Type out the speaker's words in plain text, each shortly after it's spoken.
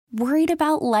Worried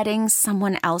about letting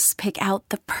someone else pick out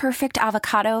the perfect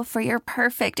avocado for your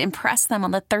perfect impress them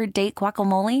on the third date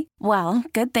guacamole? Well,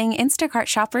 good thing Instacart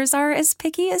shoppers are as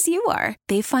picky as you are.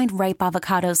 They find ripe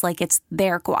avocados like it's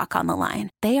their guac on the line.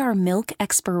 They are milk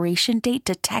expiration date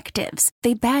detectives.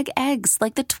 They bag eggs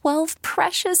like the 12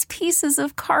 precious pieces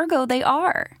of cargo they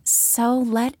are. So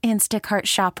let Instacart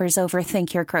shoppers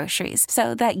overthink your groceries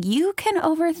so that you can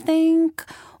overthink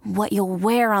what you'll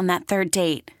wear on that third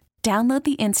date. Download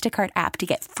the Instacart app to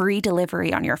get free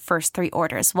delivery on your first 3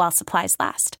 orders while supplies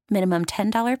last. Minimum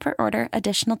 $10 per order.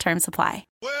 Additional terms apply.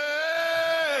 Well,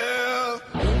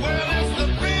 it's the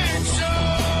big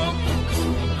show.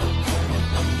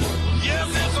 Yes,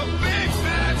 it's a big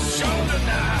bad show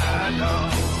tonight.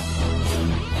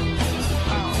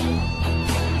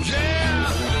 Yeah,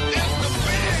 it's the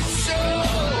big show.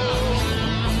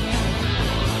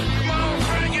 Come on,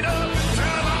 crank it up and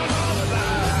turn on all the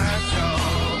lights,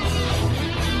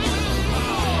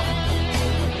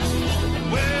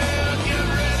 Well, get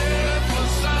ready for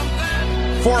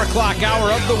something. 4 o'clock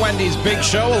hour of the Wendy's Big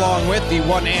Show, along with the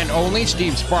one and only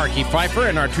Steve Sparky Pfeiffer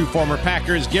and our 2 former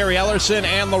Packers, Gary Ellerson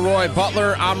and Leroy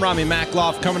Butler. I'm Rami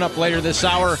Makloff. Coming up later this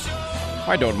hour,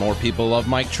 why don't more people love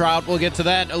Mike Trout? We'll get to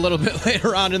that a little bit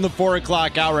later on in the 4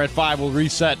 o'clock hour. At 5, we'll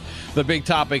reset the big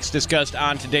topics discussed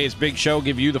on today's Big Show,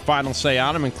 give you the final say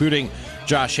on them, including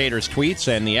Josh Hader's tweets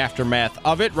and the aftermath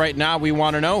of it. Right now, we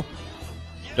want to know,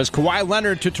 does Kawhi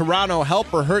Leonard to Toronto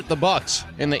help or hurt the Bucks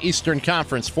in the Eastern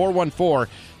Conference?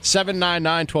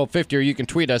 414-799-1250, or you can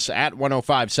tweet us at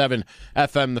 1057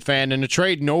 FM The Fan. In a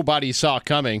trade nobody saw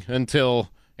coming until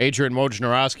Adrian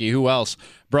Wojnarowski, who else,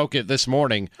 broke it this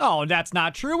morning. Oh, that's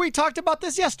not true. We talked about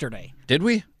this yesterday. Did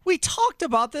we? We talked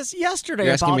about this yesterday.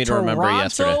 You're asking about me to remember Toronto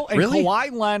yesterday. And Really? Kawhi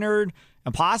Leonard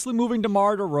and possibly moving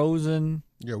DeMar DeRozan.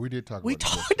 Yeah, we did talk about We this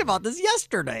talked yesterday. about this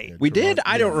yesterday. We did?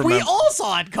 I don't remember. We all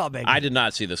saw it coming. I did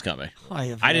not see this coming.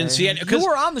 I didn't see it. You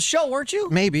were on the show, weren't you?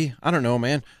 Maybe. I don't know,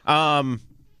 man.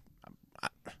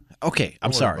 Okay, I'm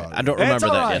worry sorry. about it. I don't It's remember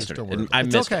all that right. yesterday. Don't worry And about I it.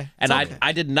 It's missed okay. it. And It's okay.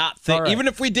 I did not think, all right. even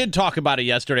if we did talk about it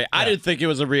yesterday, I didn't think it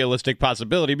was a realistic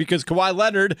possibility because Kawhi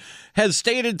Leonard has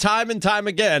stated time and time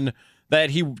again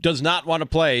that he does not want to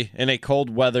play in a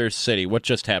cold weather city. What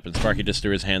just happened? Sparky just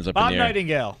threw his hands up Bob in the air.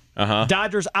 Nightingale. Uh-huh.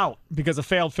 Dodgers out because of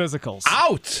failed physicals.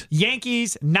 Out!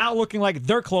 Yankees now looking like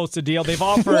they're close to deal. They've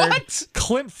offered What?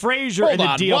 Clint Frazier Hold in the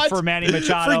on, deal what? for Manny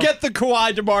Machado. Forget the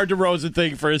Kawhi DeMar DeRozan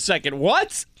thing for a second.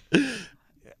 What?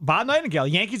 Bob Nightingale.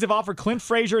 Yankees have offered Clint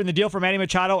Frazier in the deal for Manny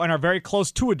Machado and are very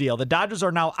close to a deal. The Dodgers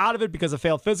are now out of it because of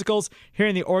failed physicals.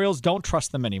 Hearing the Orioles don't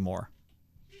trust them anymore.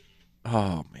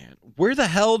 Oh, man. Where the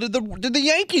hell did the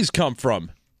Yankees come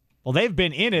from? Well, they've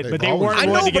been in it, They've but they always weren't been.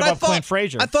 willing to give up Clint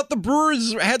Frazier. I thought the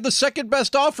Brewers had the second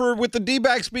best offer with the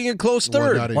D-backs being a close Well,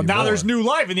 third. not Well, now anymore. there's new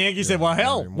life, and the Yankees said, well, not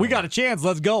hell, anymore. we got a chance.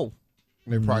 Let's go.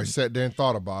 They probably sat there and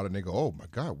thought about it, and they go, oh, my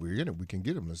God, we're in it. We can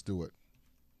get him. Let's do it.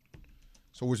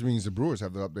 So which means the Brewers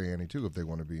have to up their ante, too, if they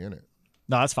want to be in it.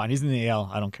 No, that's fine. He's in the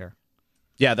AL. I don't care.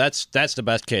 Yeah, that's the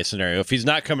best case scenario. If he's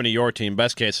not coming to your team,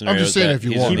 best case scenario just is saying that if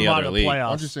you he's want in him. the Keep him out other of the league.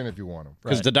 playoffs. I'm just saying if you want him.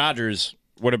 Because Right. the Dodgers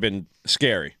would have been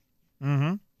scary,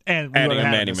 And we adding would've a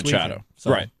had Manny him this Machado. weekend.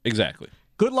 So, Right, exactly.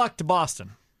 Good luck to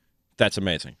Boston. That's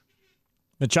amazing.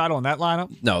 Machado in that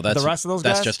lineup? No, that's the rest of those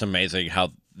that's guys? just amazing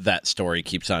how that story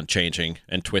keeps on changing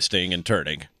and twisting and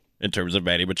turning in terms of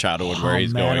Manny Machado and where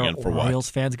he's going and for what. Orioles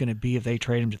fans going to be if they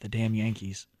trade him to the damn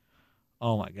Yankees.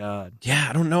 Oh, my God. Yeah,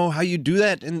 I don't know how you do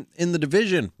that in the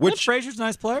division. Clint Frazier's a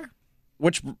nice player.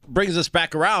 Which brings us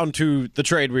back around to the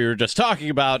trade we were just talking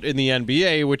about in the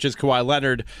NBA, which is Kawhi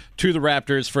Leonard to the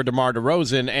Raptors for DeMar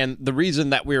DeRozan. And the reason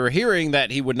that we were hearing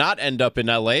that he would not end up in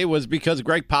L.A. was because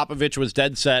Greg Popovich was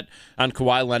dead set on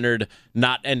Kawhi Leonard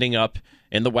not ending up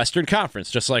in the Western Conference.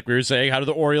 Just like we were saying, how do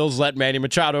the Orioles let Manny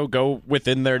Machado go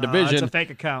within their division? It's a fake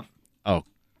account. Oh,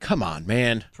 come on,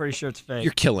 man. Pretty sure it's fake.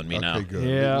 You're killing me now. Okay, good.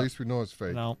 Yeah. At least we know it's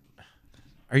fake. No.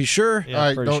 Are you sure? Yeah, All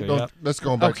right, pretty don't. sure, yep. Let's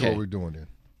go back Okay. to what we're doing then.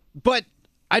 But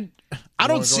I wanna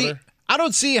don't go see there? I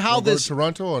don't see how Wanna go this to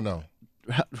Toronto or no?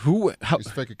 how It's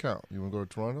a fake account. You want to go to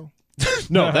Toronto?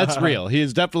 No, that's real. He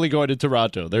is definitely going to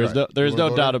Toronto. There's Right. there's You no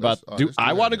wanna go doubt there? about. Let's- Do let's do I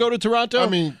that want to then. go to Toronto? I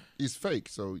mean, he's fake.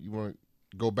 So you want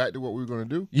to go back to what we were going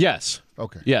to do? yes,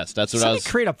 Okay. yes. That's what I Somebody was.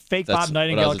 create a fake that's Bob what I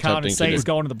Nightingale was account and attempting say to he's do.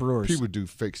 going to the Brewers. People do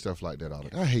fake stuff like that all the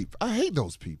time. I hate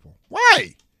those people.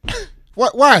 Why?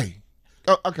 What? Why?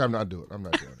 Oh, okay, I'm not doing it. I'm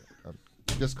not doing it.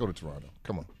 Just go to Toronto.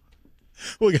 Come on.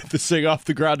 We'll get this thing off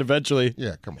the ground eventually.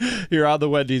 Yeah, come on. Here on the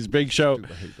Wendy's Big Show. Dude,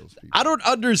 I hate those people. I don't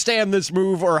understand this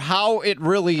move or how it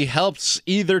really helps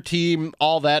either team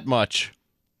all that much,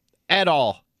 at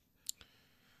all.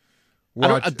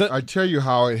 Well, I don't- I tell you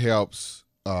how it helps,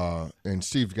 and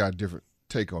Steve's got a different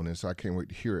take on this. I can't wait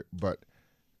to hear it. But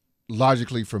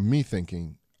logically, for me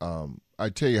thinking, I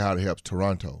tell you how it helps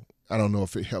Toronto. I don't know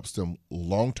if it helps them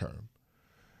long term,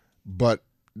 but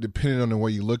depending on the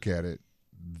way you look at it,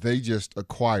 they just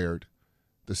acquired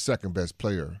the second best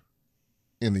player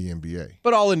in the NBA.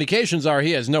 But all indications are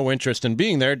he has no interest in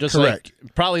being there, just Correct.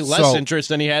 like probably less interest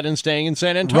than he had in staying in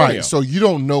San Antonio. Right, so you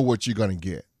don't know what you're going to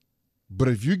get. But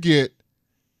if you get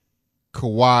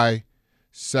Kawhi,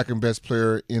 second best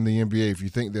player in the NBA, if you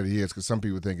think that he is, because some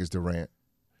people think it's Durant.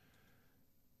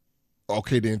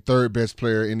 Okay, then third best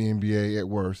player in the NBA at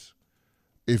worst.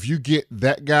 If you get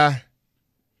that guy,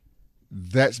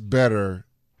 that's better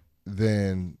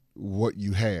than what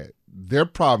you had. Their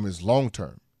problem is long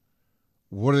term.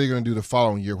 What are they going to do the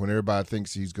following year when everybody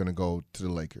thinks he's going to go to the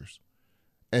Lakers?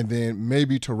 And then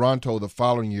maybe Toronto the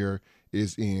following year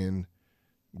is in,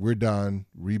 we're done,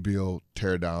 rebuild,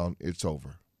 tear down, it's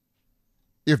over.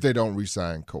 If they don't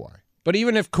re-sign Kawhi. But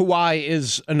even if Kawhi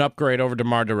is an upgrade over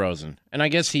DeMar DeRozan, and I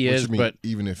guess he is, but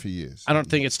even if he is, I don't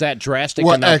think it's that drastic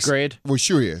an upgrade. Well,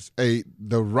 sure he is.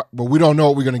 But we don't know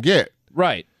what we're going to get.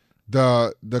 Right.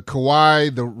 The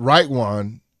Kawhi, the right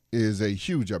one, is a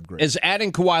huge upgrade. Is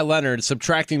adding Kawhi Leonard,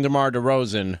 subtracting DeMar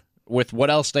DeRozan, with what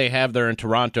else they have there in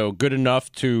Toronto, good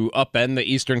enough to upend the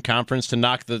Eastern Conference, to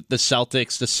knock the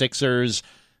Celtics, the Sixers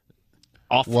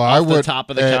off the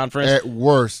top of the conference? At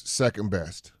worst, second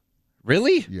best.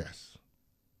 Really? Yes.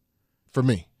 For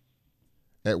me,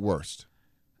 at worst.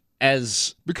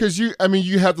 Because you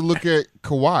have to look at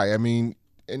Kawhi. I mean,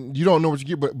 and you don't know what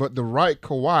you get, but the right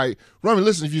Kawhi. Rami,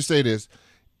 listen, if you say this,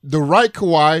 the right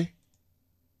Kawhi.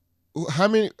 How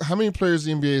many players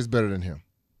in the NBA is better than him?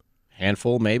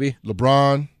 Handful, maybe.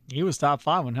 LeBron. He was top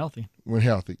 5 when healthy.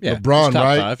 Yeah, LeBron, top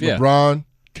right? 5, yeah. LeBron,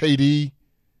 KD.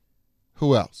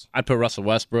 Who else? I'd put Russell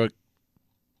Westbrook.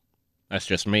 That's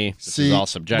just me. This is all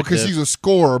subjective. Because he's a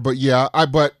scorer, but yeah.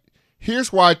 But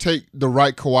here's why I take the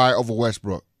right Kawhi over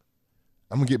Westbrook.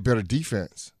 I'm going to get better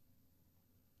defense.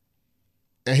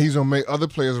 And he's going to make other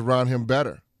players around him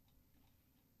better.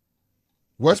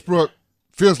 Westbrook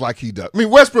feels like he does. I mean,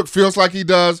 Westbrook feels like he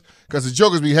does because the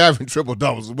Jokers be having triple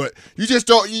doubles, but you just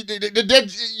don't.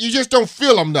 You just don't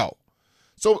feel them though.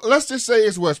 So let's just say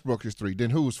it's Westbrook is 3. Then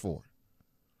who's 4?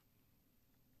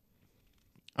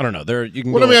 I don't know. You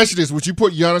can. Well, let me ask you this: would you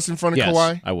put Giannis in front of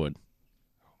Kawhi? I would.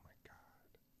 Oh my God!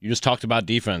 You just talked about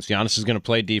defense. Giannis is going to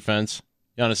play defense.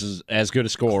 Giannis is as good a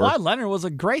scorer. Kawhi Leonard was a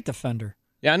great defender.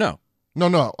 Yeah, I know.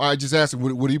 No. I just asked him,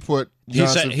 would he put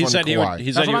Giannis in front of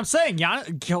Kawhi? That's what I'm saying.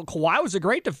 Kawhi was a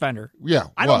great defender. Yeah,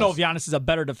 I don't know if Giannis is a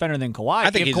better defender than Kawhi. I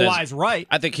think Kawhi's right.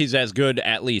 I think he's as good,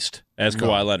 at least, as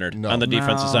Kawhi Leonard on the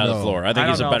defensive side of the floor. I think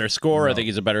he's a better scorer. I think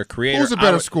he's a better creator. Who's a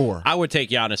better scorer? I would take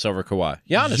Giannis over Kawhi.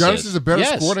 Giannis is a better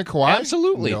scorer than Kawhi?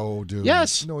 Absolutely. No, dude.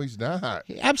 Yes. No, he's not.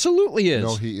 He absolutely is.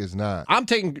 No, he is not. I'm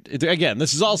taking, again,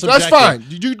 this is all subjective. That's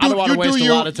fine. I don't want to waste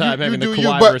a lot of time having the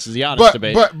Kawhi versus Giannis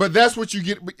debate. But that's what you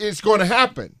get. It's going to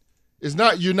happen. It's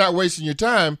not, you're not wasting your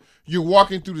time. You're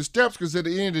walking through the steps because at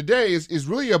the end of the day, it's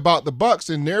really about the Bucks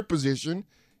and their position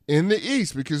in the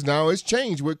East because now it's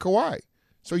changed with Kawhi.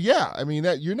 So, yeah, I mean,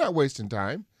 that you're not wasting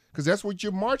time because that's what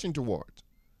you're marching towards.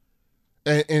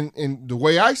 And the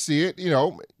way I see it,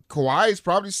 Kawhi is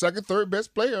probably second, third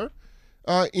best player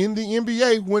in the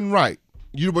NBA when right.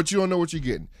 But you don't know what you're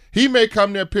getting. He may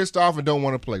come there pissed off and don't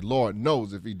want to play. Lord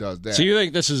knows if he does that. So you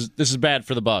think this is bad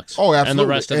for the Bucks? Oh, absolutely. And the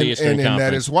rest of the Eastern Conference. And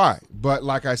that is why. But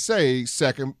like I say,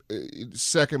 second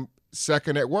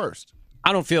at worst.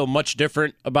 I don't feel much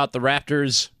different about the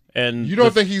Raptors. And you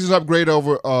don't think he's an upgrade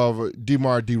over of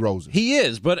DeMar DeRozan? He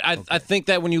is, but I think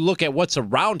that when you look at what's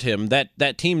around him,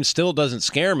 that team still doesn't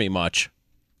scare me much.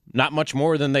 Not much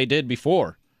more than they did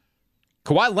before.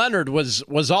 Kawhi Leonard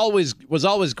was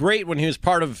always great when he was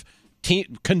part of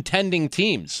contending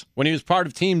teams, when he was part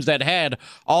of teams that had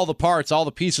all the parts, all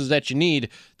the pieces that you need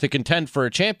to contend for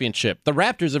a championship. The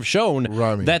Raptors have shown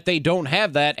that they don't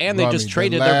have that, and they just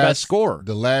traded their best scorer.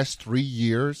 The last 3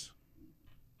 years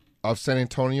of San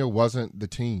Antonio wasn't the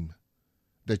team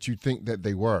that you think that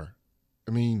they were.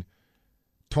 I mean,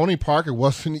 Tony Parker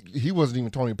wasn't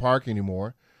even Tony Parker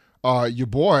anymore. Your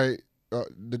boy,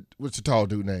 what's the tall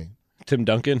dude name? Tim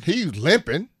Duncan. He was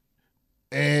limping.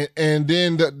 And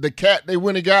then the cat they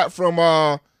went and got from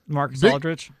Marcus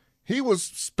Aldridge. He was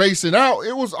spacing out.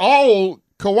 It was all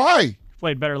Kawhi.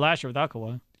 Played better last year without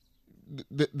Kawhi.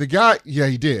 The guy, yeah,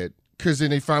 he did. Because then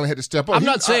they finally had to step up. I'm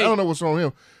not saying. I don't know what's wrong with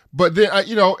him. But then,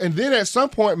 and then at some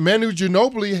point, Manu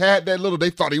Ginobili had that little, they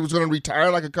thought he was going to retire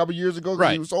like a couple years ago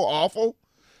because he was so awful.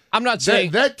 I'm not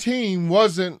saying. That team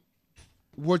wasn't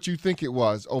what you think it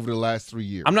was over the last 3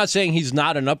 years. I'm not saying he's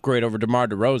not an upgrade over DeMar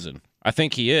DeRozan. I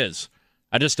think he is.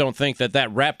 I just don't think that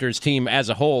Raptors team as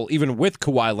a whole, even with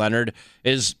Kawhi Leonard,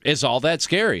 is all that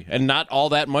scary and not all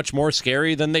that much more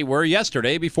scary than they were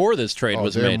yesterday before this trade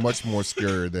was they're made. much more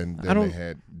scarier than they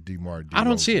had DeMar DeRozan. I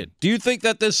don't see it. Do you think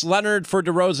that this Leonard for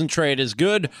DeRozan trade is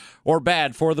good or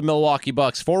bad for the Milwaukee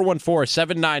Bucks?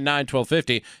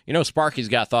 414-799-1250. You know Sparky's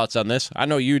got thoughts on this. I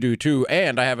know you do too,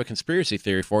 and I have a conspiracy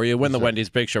theory for you when the Wendy's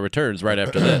Big Show returns right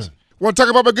after this. Want to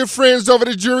talk about my good friends over at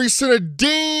the Jury Center.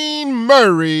 Dean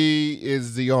Murray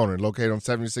is the owner, located on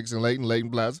 76 in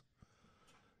Layton Plaza.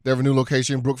 They have a new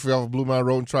location in Brookfield off of Blue Mountain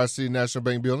Road in Tri-City National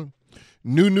Bank Building.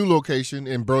 New location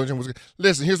in Burlington, Wisconsin.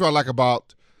 Listen, here's what I like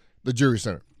about the Jury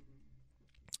Center.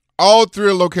 All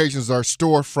three locations are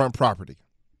storefront property.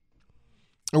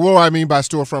 And what do I mean by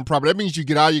storefront property? That means you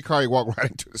get out of your car, you walk right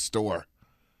into the store.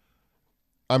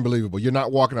 Unbelievable. You're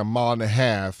not walking a mile and a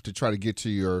half to try to get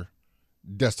to your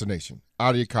destination.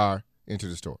 Out of your car, into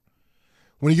the store.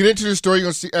 When you get into the store, you're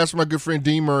going to ask my good friend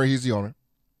Dean Murray. He's the owner.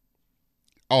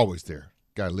 Always there.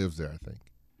 Guy lives there, I think.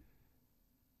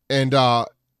 And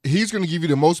he's going to give you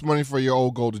the most money for your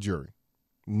old gold jewelry.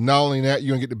 Not only that,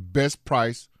 you're going to get the best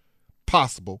price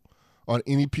possible on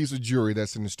any piece of jewelry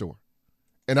that's in the store.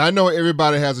 And I know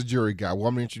everybody has a jewelry guy. Well,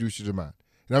 I'm going to introduce you to mine.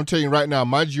 And I'm telling you right now,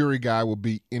 my jewelry guy will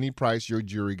beat any price your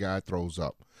jewelry guy throws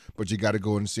up. But you got to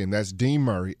go and see him. That's Dean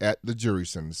Murray at the Jury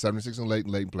Center, 76 in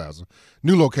Layton Plaza.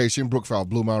 New location, Brookfield,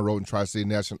 Blue Mountain Road in Tri-City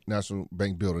National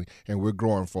Bank Building. And we're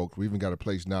growing, folks. We even got a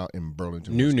place now in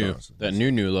Burlington, Wisconsin. That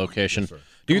new location. Yes,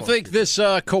 Do you think this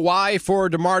Kawhi for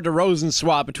DeMar DeRozan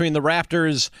swap between the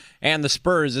Raptors and the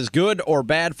Spurs is good or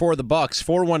bad for the Bucks?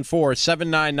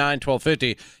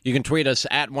 414-799-1250. You can tweet us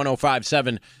at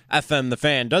 1057 FM The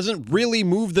Fan. Doesn't really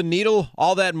move the needle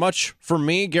all that much for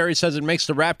me. Gary says it makes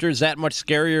the Raptors that much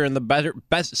scarier and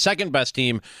the second best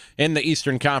team in the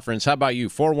Eastern Conference. How about you?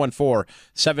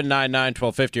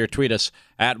 414-799-1250 or tweet us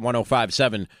at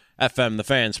 1057 FM The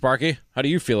Fan. Sparky, how do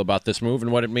you feel about this move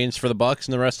and what it means for the Bucks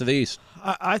and the rest of the East?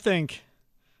 I think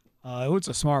it was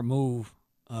a smart move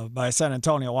by San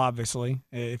Antonio, obviously.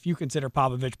 If you consider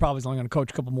Popovich probably is only going to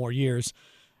coach a couple more years,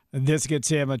 this gets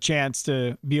him a chance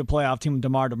to be a playoff team with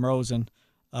DeMar DeRozan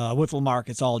with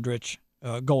LaMarcus Aldridge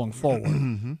going forward.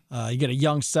 You get a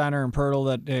young center in Pirtle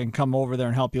that can come over there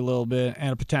and help you a little bit,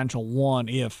 and a potential one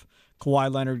if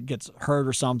Kawhi Leonard gets hurt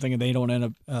or something and they don't end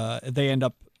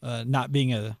up not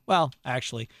being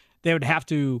actually, they would have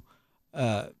to,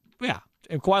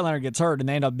 if Kawhi Leonard gets hurt and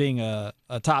they end up being a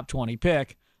top 20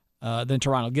 pick, then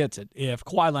Toronto gets it. If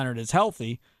Kawhi Leonard is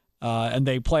healthy and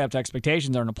they play up to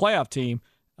expectations, they're in a playoff team,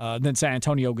 then San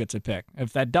Antonio gets a pick.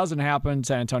 If that doesn't happen,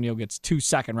 San Antonio gets 2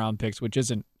 second-round picks, which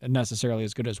isn't necessarily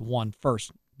as good as 1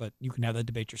 first, but you can have that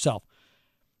debate yourself.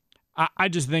 I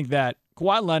just think that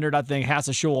Kawhi Leonard, I think, has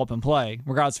to show up and play,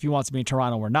 regardless if he wants to be in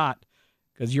Toronto or not,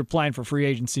 because you're playing for free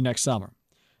agency next summer.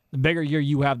 The bigger year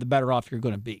you have, the better off you're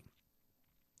going to be.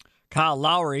 Kyle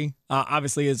Lowry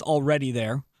obviously is already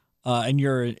there, and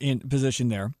you're in position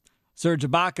there. Serge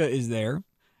Ibaka is there.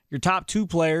 Your top 2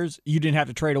 players, you didn't have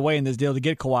to trade away in this deal to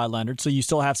get Kawhi Leonard, so you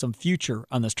still have some future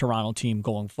on this Toronto team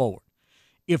going forward.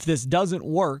 If this doesn't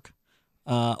work,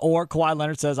 or Kawhi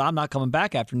Leonard says, I'm not coming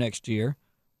back after next year,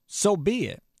 so be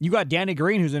it. You got Danny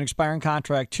Green, who's an expiring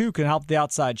contract too, can help the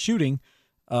outside shooting,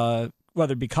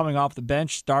 whether it be coming off the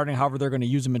bench, starting, however they're going to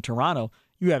use him in Toronto.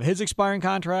 You have his expiring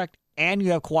contract, and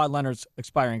you have Kawhi Leonard's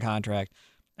expiring contract.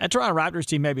 That Toronto Raptors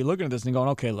team may be looking at this and going,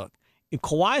 okay, look, if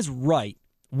Kawhi's right,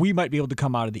 we might be able to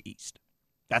come out of the East.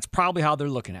 That's probably how they're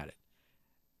looking at it.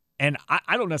 And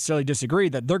I don't necessarily disagree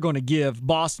that they're going to give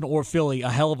Boston or Philly a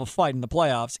hell of a fight in the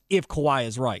playoffs if Kawhi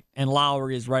is right and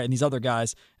Lowry is right and these other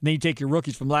guys. And then you take your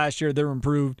rookies from last year, they're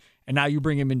improved, and now you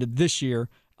bring them into this year,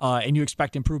 and you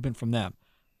expect improvement from them.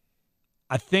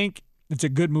 I think it's a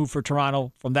good move for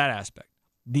Toronto from that aspect.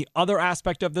 The other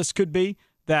aspect of this could be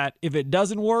that if it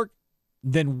doesn't work,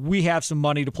 then we have some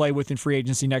money to play with in free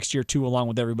agency next year too, along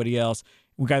with everybody else.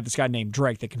 We got this guy named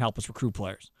Drake that can help us recruit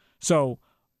players. So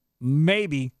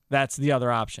maybe that's the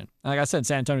other option. Like I said,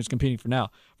 San Antonio's competing for now.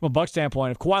 From a Bucs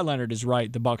standpoint, if Kawhi Leonard is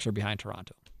right, the Bucs are behind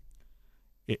Toronto.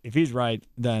 If he's right,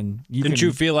 then Didn't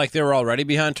you feel like they were already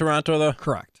behind Toronto, though?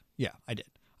 Correct. Yeah, I did.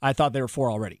 I thought they were 4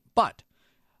 already. But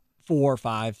 4 or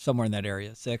 5, somewhere in that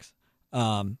area, 6.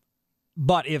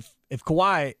 But if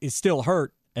Kawhi is still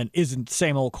hurt and isn't the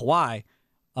same old Kawhi,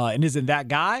 and isn't that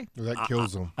guy, that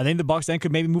kills them. I think the Bucs then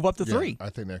could maybe move up to 3. I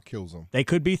think that kills them. They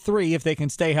could be 3 if they can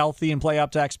stay healthy and play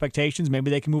up to expectations. Maybe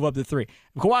they can move up to 3.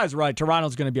 If Kawhi's right,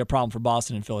 Toronto's going to be a problem for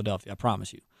Boston and Philadelphia. I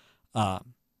promise you. But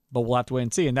we'll have to wait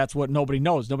and see, and that's what nobody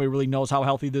knows. Nobody really knows how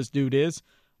healthy this dude is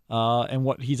and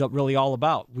what he's really all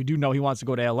about. We do know he wants to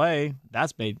go to L.A.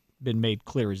 That's been made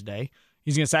clear as day.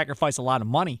 He's going to sacrifice a lot of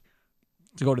money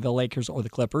to go to the Lakers or the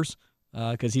Clippers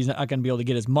because he's not going to be able to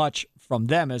get as much from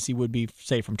them as he would be,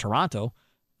 say, from Toronto.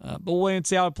 But we'll wait and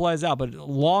see how it plays out. But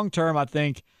long term, I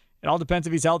think it all depends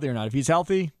if he's healthy or not. If he's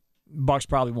healthy, Bucks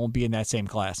probably won't be in that same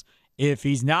class. If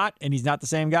he's not, and he's not the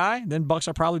same guy, then Bucks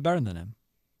are probably better than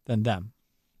them.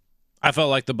 I felt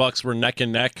like the Bucks were neck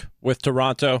and neck with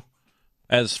Toronto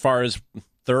as far as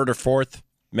third or fourth,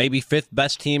 maybe fifth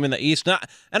best team in the East. And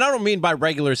I don't mean by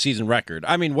regular season record.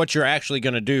 I mean what you're actually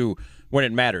going to do when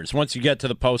it matters. Once you get to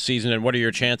the postseason, and what are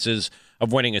your chances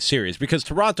of winning a series? Because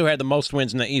Toronto had the most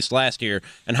wins in the East last year,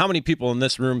 and how many people in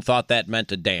this room thought that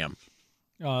meant a damn?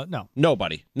 No.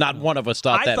 Nobody. Not one of us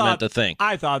thought that meant a thing.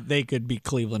 I thought they could beat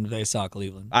Cleveland if they saw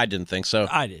Cleveland. I didn't think so.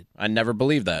 I did. I never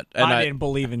believed that. And I didn't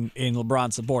believe in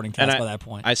LeBron's supporting cast by that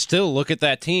point. I still look at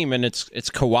that team, and it's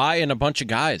Kawhi and a bunch of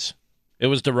guys. It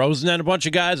was DeRozan and a bunch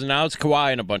of guys, and now it's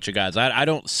Kawhi and a bunch of guys. I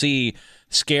don't see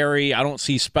scary, I don't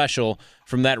see special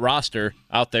from that roster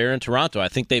out there in Toronto. I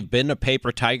think they've been a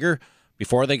paper tiger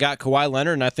before they got Kawhi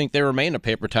Leonard, and I think they remain a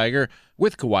paper tiger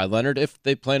with Kawhi Leonard if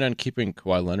they plan on keeping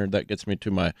Kawhi Leonard. That gets me to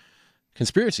my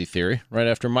conspiracy theory right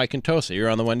after Mike and Tosa. You're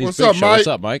on the Wendy's Big Show. What's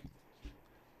up, Mike?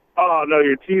 Oh, no,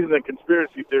 you're teasing a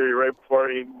conspiracy theory right before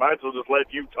he might as well just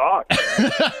let you talk.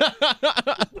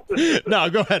 No,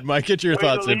 go ahead, Mike. Get your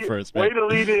thoughts in first, man. Way to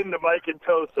lead into Mike and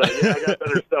Tosa. Yeah, I got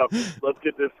better stuff. Let's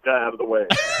get this guy out of the way.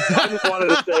 I just wanted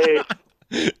to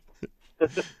say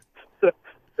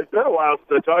it's been a while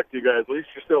since I talked to you guys. At least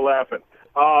you're still laughing.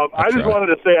 I just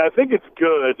wanted to say I think it's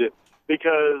good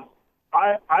because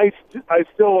I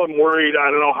still am worried.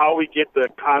 I don't know how we get the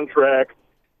contract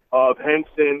of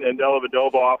Henson and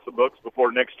Dellavedova off the books before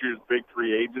next year's big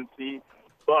free agency.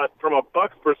 But from a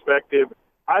Bucks perspective,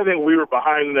 I think we were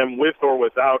behind them with or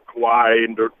without Kawhi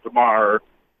and DeMar.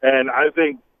 And I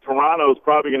think Toronto's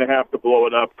probably going to have to blow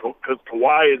it up because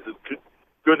Kawhi is as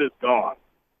good as gone.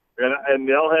 And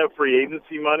they'll have free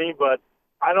agency money, but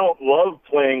I don't love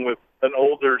playing with an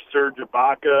older Serge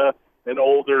Ibaka, an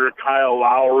older Kyle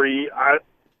Lowry.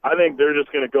 I think they're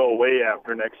just going to go away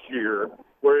after next year,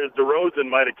 whereas DeRozan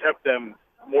might have kept them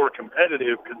more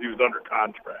competitive because he was under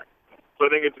contract. So I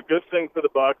think it's a good thing for the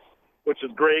Bucks, which is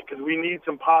great because we need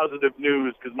some positive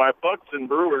news because my Bucks and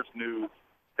Brewers news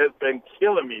has been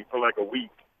killing me for like a week.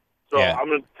 So yeah. I'm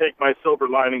going to take my silver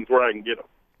linings where I can get them.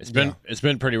 It's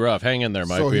been pretty rough. Hang in there,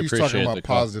 Mike. So we he's appreciate talking about the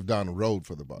positive down the road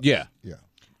for the Bucks. Yeah.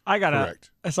 I got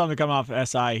something coming off of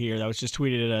SI here that was just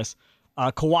tweeted at us.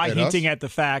 Kawhi hinting at the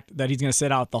fact that he's going to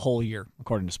sit out the whole year,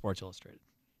 according to Sports Illustrated.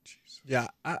 Jeez. Yeah,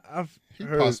 he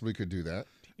possibly could do that.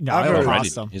 No, it'll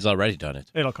cost him. He's already done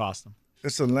it. It'll cost him.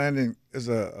 It's a landing. It's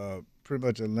a pretty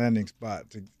much a landing spot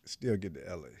to still get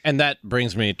to LA. And that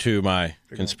brings me to my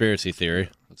conspiracy theory.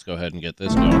 Let's go ahead and get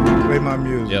this going. Play my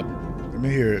music. Yep. Let me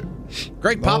hear it.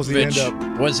 Greg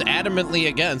Popovich was adamantly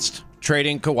against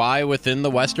trading Kawhi within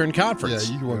the Western Conference.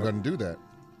 Yeah, you weren't going to do that.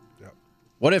 Yep.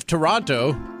 What if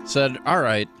Toronto said, all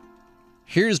right,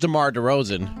 here's DeMar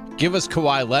DeRozan, give us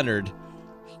Kawhi Leonard.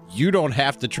 You don't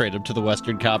have to trade him to the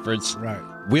Western Conference. Right.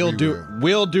 We'll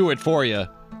do it for you.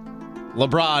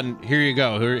 LeBron, here you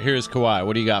go. Here's Kawhi.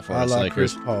 What do you got for us, like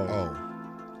Lakers? Chris Paul. Oh,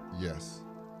 yes.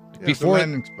 Yeah,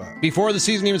 before the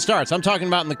season even starts. I'm talking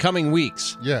about in the coming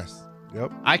weeks. Yes.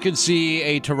 Yep. I could see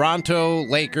a Toronto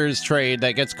Lakers trade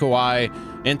that gets Kawhi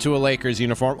into a Lakers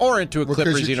uniform or into a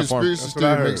Clippers uniform. Conspiracy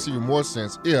theory makes even more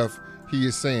sense if he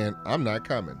is saying, I'm not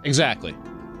coming. Exactly.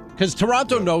 Because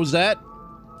Toronto knows that.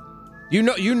 You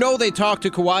know they talked to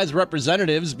Kawhi's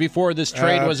representatives before this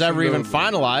trade was ever even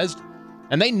finalized,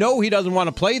 and they know he doesn't want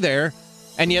to play there,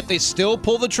 and yet they still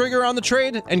pull the trigger on the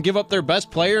trade and give up their best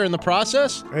player in the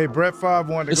process? Hey, Brett Favre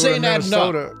wanted to this go to ain't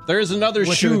Minnesota. There's another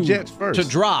shoe to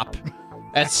drop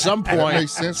at some point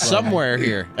somewhere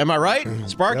here. Am I right?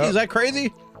 Sparky, is that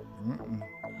crazy?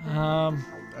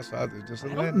 That's how just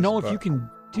I don't know if you can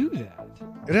do that.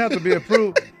 It'd have to be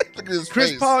approved. Look at his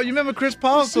Chris face. Paul, you remember Chris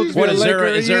Paul? So What is there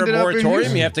a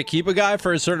moratorium? You have to keep a guy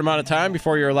for a certain amount of time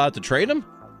before you're allowed to trade him?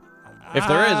 If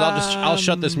there is, I'll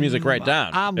shut this music right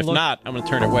down. If not, I'm going to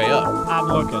turn it way up. I'm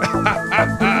looking.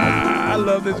 I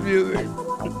love this music.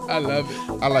 I love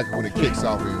it. I like it when it kicks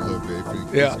off in a little bit.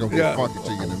 It's going to get funky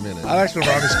to you in a minute. I like when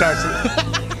Robbie starts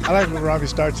it. I like when Robbie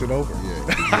starts it over.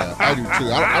 Yeah, I do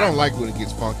too. I don't like when it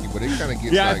gets funky, but it kind of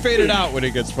gets. Yeah, like, I fade it out when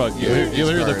it gets funky. Yeah, You'll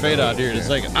hear the started fade out out, here in a yeah.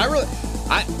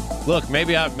 second. Look,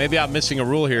 maybe I'm missing a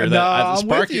rule here. No, I'm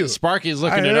with you. Sparky is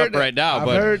looking it up right now. I've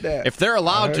But heard that. if they're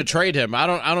allowed to trade him, I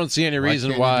don't see any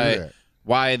reason why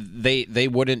they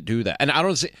wouldn't do that. And I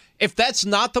don't see if that's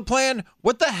not the plan.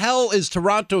 What the hell is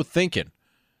Toronto thinking?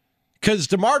 Because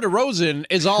DeMar DeRozan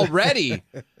is already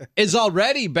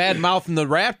bad-mouthing the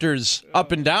Raptors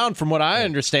up and down, from what I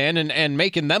understand, and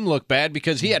making them look bad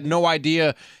because he had no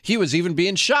idea he was even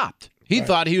being shopped. He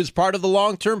thought he was part of the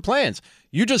long-term plans.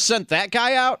 You just sent that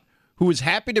guy out who was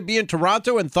happy to be in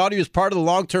Toronto and thought he was part of the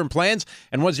long-term plans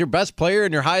and was your best player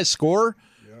and your highest scorer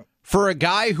for a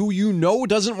guy who you know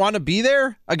doesn't want to be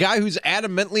there, a guy who's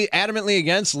adamantly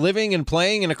against living and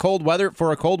playing in a cold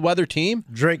weather team.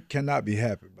 Drake cannot be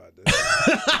happy about this.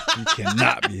 He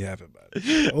cannot be happy about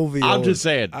it. OVO I'm just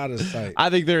saying. Out of sight. I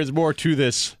think there is more to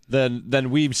this than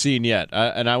we've seen yet,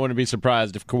 and I wouldn't be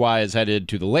surprised if Kawhi is headed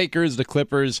to the Lakers, the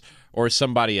Clippers, or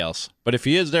somebody else. But if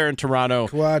he is there in Toronto,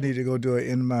 Kawhi need to go do an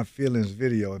In My Feelings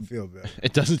video and feel better.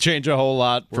 it doesn't change a whole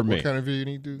lot for me. What kind of video you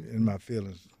need to do? In My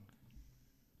Feelings.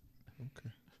 Okay.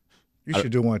 You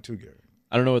should do one too, Gary.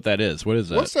 I don't know what that is. What is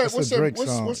that? What's that? That's a What's that? Drake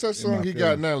What's, song, what's that In song My he got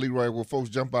Feelings. now, Leroy, where folks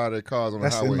jump out of their cars on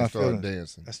That's the In highway My and start Feelings.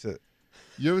 dancing? That's it.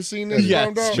 You ever seen this? Yes,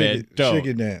 Round Dog? man. Don't.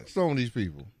 Chicken dance. Some of these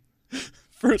people.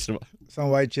 First of all, Some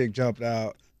white chick jumped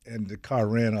out and the car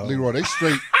ran off. Leroy, they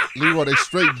straight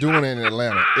doing it in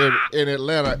Atlanta. In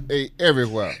Atlanta,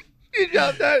 everywhere. He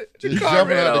jumped out. Just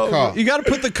jumping out the car. you got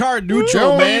to put the car in They neutral,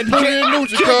 don't man. even put it in neutral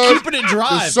Keep because it in the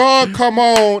drive. song come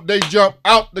on, they jump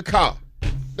out the car.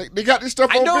 They got this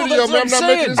stuff I on know, video, that's man. what I'm not I'm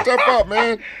making saying. this stuff up,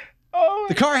 man.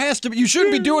 The car has to be. You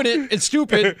shouldn't be doing it. It's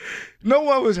stupid. No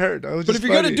one was hurt. Though. It was But just if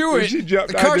you're funny. going to do When it, she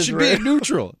jumped the out, car just should be ran. in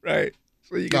neutral. Right.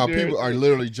 So you No, can do people it. are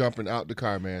literally jumping out the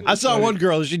car, man. I saw one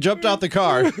girl. She jumped out the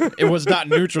car. It was not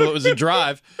neutral. It was in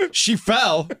drive. She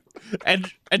fell,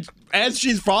 and as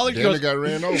she's falling, she Then goes, they got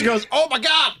ran over. she goes, "Oh my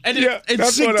god!" And Yeah, it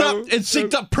that's what synced I up. was- It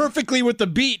synced up perfectly with the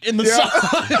beat in the Yeah.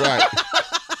 song. Right.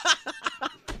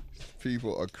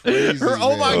 People are crazy.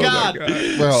 Oh my man. god!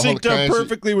 Well, Synced can I up ask you,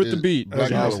 perfectly with the is beat. Black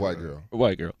girl or awesome. white girl?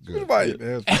 White girl. Good. White,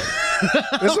 man.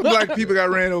 There's some black people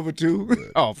got ran over too.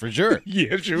 Oh, for sure.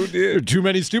 Yeah, sure There are did. too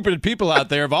many stupid people out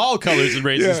there of all colors and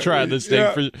races Yeah, trying this thing.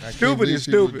 yeah. For, I can't Stupid believe is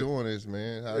people stupid. doing this,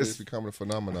 man. How is this becoming a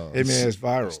phenomenon? Hey man, it's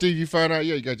viral. Steve, you find out?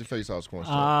 Yeah, you got your face all scorched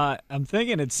up. I'm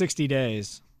thinking it's 60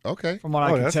 days Okay. from what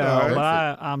I Oh, can that's tell, all right.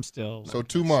 but I'm still. So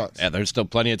 2 months. yeah, there's still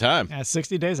plenty of time. Yeah,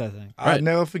 60 days, I think. I'll Right.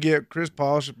 never forget Chris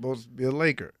Paul supposed to be a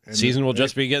Laker. And Season will they-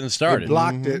 just be getting They started.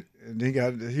 blocked it, and he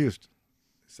got it to Houston.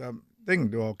 So they can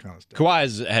do all kinds of stuff.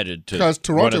 Kawhi's headed to Because one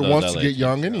Toronto of those wants to LA get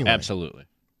young teams. anyway. Absolutely.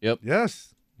 Yep.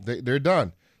 Yes. They're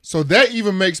done. So that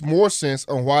even makes more sense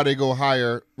on why they go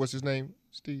hire, what's his name?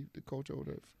 Steve, the coach over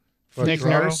there. For Nick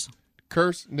Toronto? Nurse.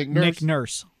 Nick Nurse? Nick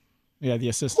Nurse. Yeah, the Who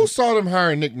assistant. saw them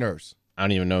hiring Nick Nurse? I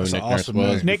don't even know who That's Nick an Nurse awesome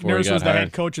was. name. Nick before he Nurse got was the hired.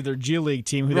 head coach of their G League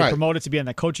team, who Right. they promoted to be on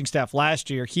the coaching staff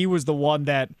last year. He was the one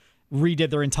that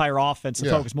redid their entire offense and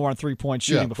Yeah. focused more on three-point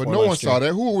shooting Yeah, before but no one last saw year.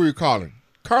 that. Who were we calling?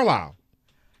 Carlisle.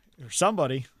 Or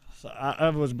somebody. So, I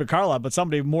was Carlisle, but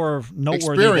somebody more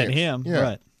noteworthy than Experience. him. Yeah.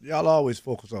 Right. Y'all always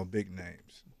focus on big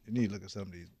names. You need to look at some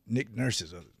of these Nick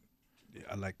Nurses. Yeah,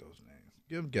 I like those names.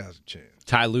 Give them guys a chance.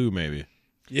 Ty Lue, maybe.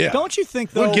 Yeah. Don't you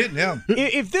think, though? We're getting them.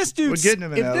 If this dude, We're getting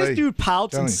him in if LA. this dude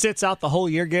pouts Telling and you. sits out the whole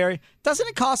year, Gary, doesn't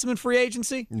it cost him in free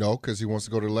agency? No, because he wants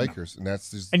to go to the Lakers, and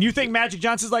that's just And you think Magic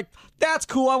Johnson's like, that's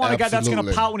cool. I want a guy that's going to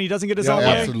Absolutely. pout when he doesn't get his Yeah, own way.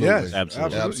 absolutely. Yes.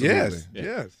 Absolutely. Yes. Yeah.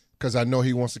 Yes. because I know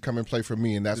he wants to come and play for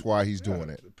me, and that's why he's doing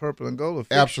it. The purple and gold.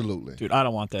 Absolutely. Dude, I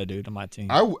don't want that dude on my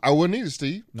team. I wouldn't either,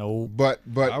 Steve. No. But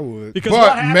I would. Because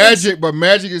what happens,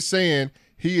 Magic is saying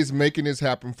he is making this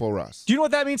happen for us. do you know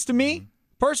what that means to me,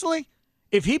 personally?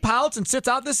 If he pouts and sits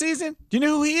out this season, do you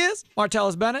know who he is?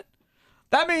 Martellus Bennett.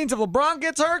 That means if LeBron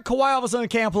gets hurt, Kawhi all of a sudden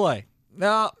can't play.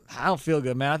 No, I don't feel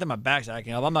good, man. I think my back's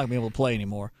acting up. I'm not going to be able to play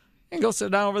anymore. And go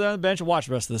sit down over there on the bench and watch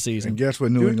the rest of the season. And guess what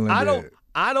New Dude, England did?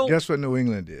 I don't. Guess what New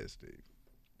England did, Steve?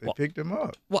 They Well- picked him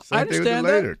up. well, Same I thing with understand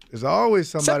the that. later. There's always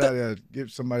somebody Except out there that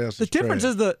gives somebody else. The difference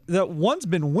is that one's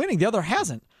been winning, the other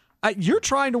hasn't. You're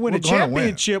trying to win We're a gonna win.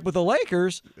 championship with the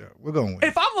Lakers. yeah, we're going to win.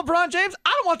 If I'm LeBron James,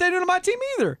 I don't want that dude on my team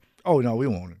either. Oh, no, we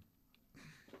want it.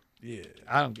 Yeah,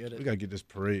 I don't get we got to get this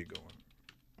parade going.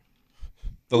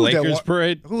 The Who's that Lakers one-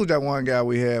 parade. Who's that one guy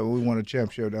we had when we won a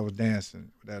championship that was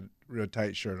dancing with that real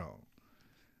tight shirt on?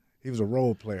 He was a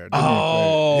role player. Didn't he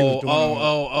was doing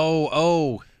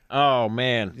all- Oh,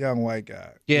 man. young white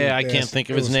guy. He Yeah, was I can't dancing. think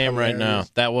of It his was name right now. hilarious.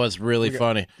 That was really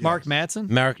funny. Mark Madsen?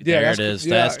 Mark, Yeah, there that's- it is.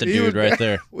 yeah, That's the he dude was- right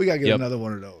there. We got to get Yep. another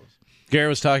one of those. Gary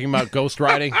was talking about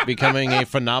ghostwriting becoming a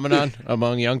phenomenon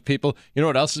among young people. You know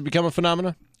what else has become a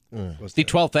phenomenon? What's The that?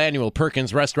 12th annual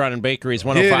Perkins Restaurant and Bakeries,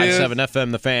 Here it 105.7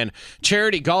 FM The Fan.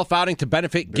 Charity golf outing to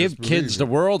benefit Give Kids the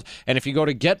World. And if you go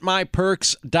to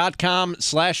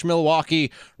getmyperks.com/Milwaukee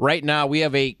right now, we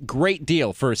have a great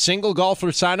deal for a single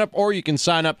golfer sign up, or you can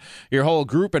sign up your whole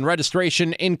group, and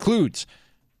registration includes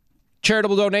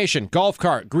Charitable donation, golf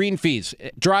cart, green fees,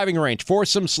 driving range,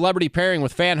 foursome celebrity pairing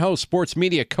with fan hosts, sports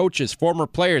media, coaches, former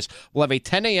players. We'll have a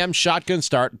 10 a.m. shotgun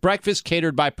start, breakfast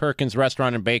catered by Perkins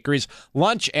Restaurant and Bakeries,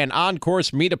 lunch and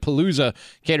on-course Meat-a-Palooza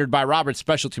catered by Robert's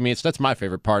Specialty Meats. That's my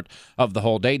favorite part of the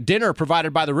whole day. Dinner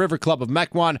provided by the River Club of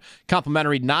Mequon,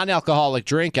 complimentary non-alcoholic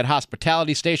drink at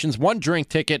hospitality stations, 1 drink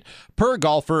ticket per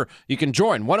golfer. You can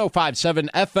join 105.7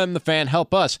 FM The Fan.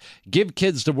 Help us give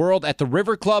kids the world at the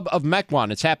River Club of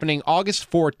Mequon. It's happening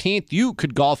August 14th. You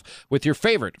could golf with your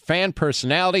favorite fan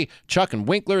personality, Chuck and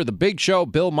Winkler, The Big Show,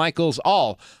 Bill Michaels,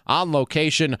 all on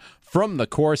location from the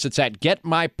course. It's at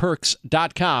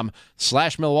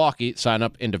getmyperks.com/Milwaukee. Sign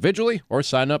up individually or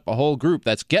sign up a whole group.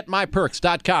 That's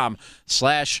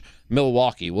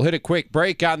getmyperks.com/Milwaukee. We'll hit a quick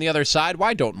break on the other side.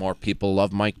 Why don't more people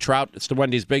love Mike Trout? It's the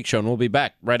Wendy's Big Show, and we'll be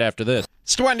back right after this.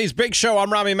 It's the Wendy's Big Show.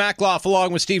 I'm Rami Makloff,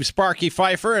 along with Steve Sparky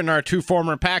Pfeiffer and our 2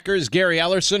 former Packers, Gary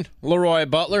Ellerson, Leroy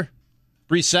Butler.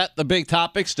 Reset the big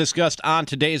topics discussed on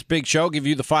today's Big Show. Give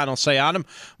you the final say on them.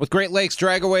 With Great Lakes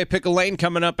Dragaway Pickle Lane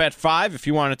coming up at 5. If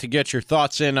you wanted to get your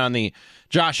thoughts in on the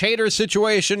Josh Hader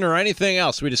situation or anything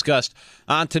else we discussed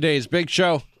on today's Big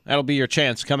Show, that'll be your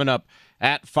chance coming up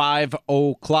at 5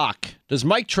 o'clock. Does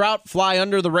Mike Trout fly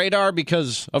under the radar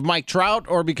because of Mike Trout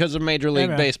or because of Major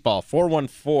League Baseball?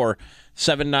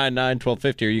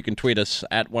 414-799-1250, or you can tweet us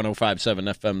at 1057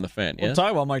 FM The Fan. Yeah? We'll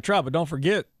talk about Mike Trout, but don't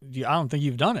forget, I don't think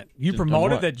you've done it. You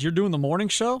promoted that you're doing the morning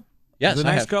show? Yes, the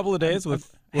next couple of days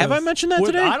with. Have I mentioned that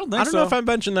today? I don't think so. I don't know if I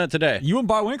mentioned that today. You and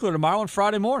Bart Winkler tomorrow and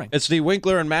Friday morning. It's the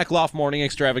Winkler and Makloff morning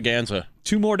extravaganza.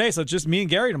 2 more days, so it's just me and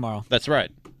Gary tomorrow. That's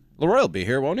right. Leroy will be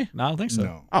here, won't he? No, I don't think so.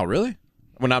 No. Oh, really?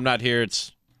 When I'm not here,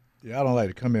 it's... Yeah, I don't like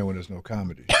to come in when there's no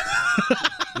comedy.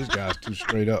 This guy's too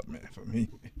straight up, man, for me.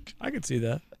 I could see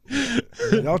that.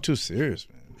 Y'all too serious,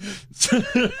 man.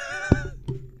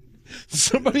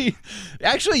 Somebody,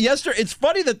 actually, yesterday, it's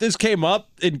funny that this came up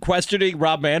in questioning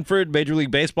Rob Manfred, Major League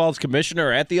Baseball's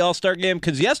commissioner, at the All-Star game,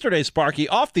 because yesterday, Sparky,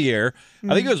 off the air,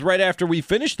 I think it was right after we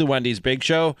finished the Wendy's Big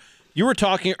Show, you were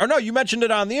talking, or no, you mentioned it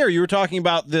on the air, you were talking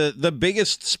about the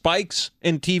biggest spikes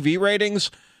in TV ratings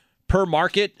per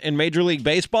market in Major League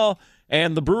Baseball,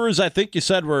 and the Brewers, I think you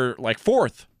said, were like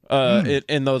 4th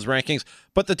in those rankings,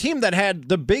 but the team that had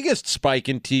the biggest spike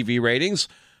in TV ratings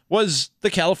was the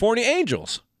California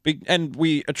Angels. And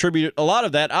we attribute a lot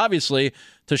of that, obviously,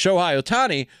 to Shohei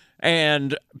Ohtani.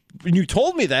 And when you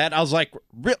told me that, I was like,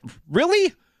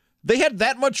 really? They had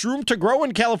that much room to grow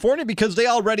in California because they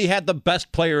already had the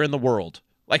best player in the world.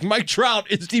 Like, Mike Trout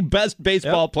is the best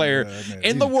baseball player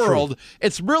in the world.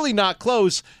 It's really not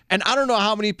close. And I don't know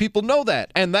how many people know that.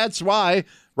 And that's why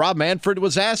Rob Manfred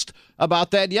was asked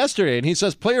about that yesterday, and he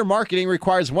says player marketing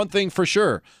requires one thing for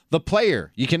sure: the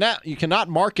player. You cannot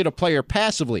market a player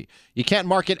passively. You can't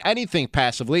market anything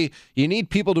passively. You need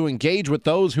people to engage with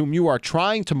those whom you are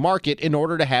trying to market in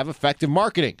order to have effective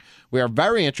marketing. We are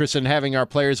very interested in having our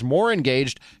players more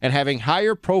engaged and having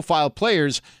higher profile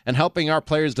players and helping our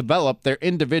players develop their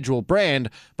individual brand,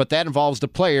 but that involves the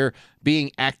player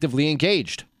being actively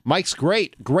engaged. Mike's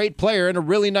great player and a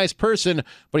really nice person,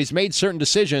 but he's made certain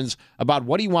decisions about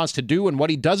what he wants to do and what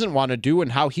he doesn't want to do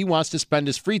and how he wants to spend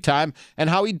his free time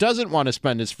and how he doesn't want to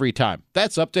spend his free time.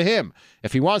 That's up to him.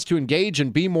 If he wants to engage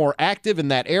and be more active in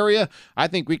that area, I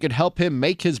think we could help him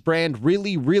make his brand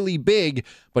really, really big,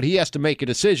 but he has to make a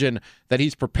decision that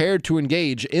he's prepared to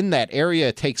engage in that area.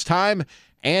 It takes time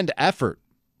and effort.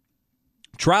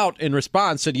 Trout, in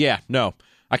response, said, yeah, no.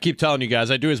 I keep telling you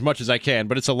guys, I do as much as I can,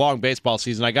 but it's a long baseball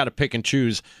season. I got to pick and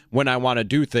choose when I want to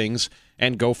do things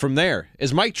and go from there.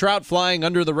 Is Mike Trout flying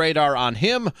under the radar on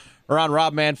him or on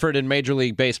Rob Manfred in Major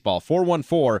League Baseball?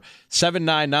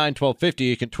 414-799-1250.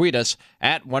 You can tweet us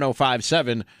at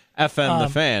 1057 FM The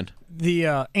Fan.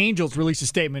 The Angels released a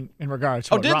statement in regards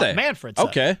to what Rob Manfred said.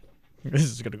 Okay. This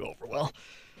is going to go over well.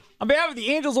 On behalf of the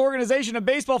Angels organization and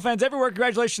baseball fans everywhere,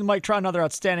 congratulations to Mike Trout, another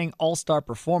outstanding all-star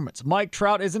performance. Mike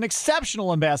Trout is an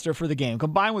exceptional ambassador for the game.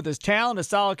 Combined with his talent, a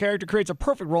solid character creates a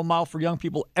perfect role model for young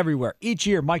people everywhere. Each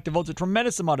year, Mike devotes a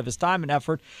tremendous amount of his time and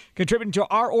effort contributing to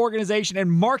our organization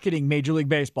and marketing Major League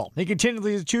Baseball. He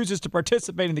continually chooses to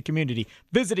participate in the community,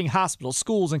 visiting hospitals,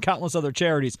 schools, and countless other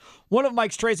charities. One of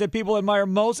Mike's traits that people admire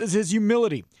most is his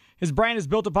humility. His brand is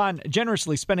built upon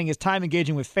generously spending his time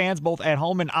engaging with fans both at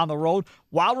home and on the road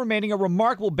while remaining a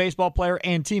remarkable baseball player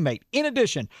and teammate. In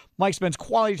addition, Mike spends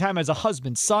quality time as a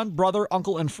husband, son, brother,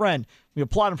 uncle, and friend. We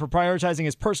applaud him for prioritizing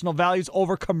his personal values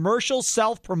over commercial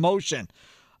self-promotion.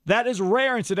 That is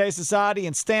rare in today's society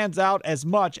and stands out as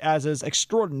much as his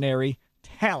extraordinary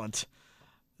talent.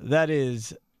 That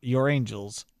is your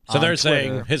Angels So they're on saying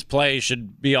Twitter. his play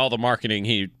should be all the marketing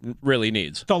he really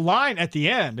needs. The line at the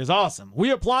end is awesome. We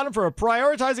applaud him for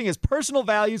prioritizing his personal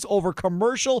values over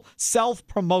commercial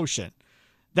self-promotion.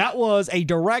 That was a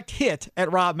direct hit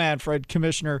at Rob Manfred,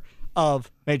 commissioner of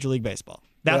Major League Baseball.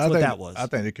 That's what that was. I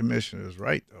think the commissioner is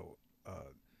right, though.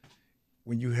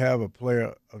 When you have a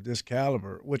player of this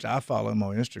caliber, which I follow him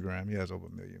on Instagram, he has over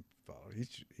 1 million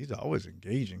followers. He's always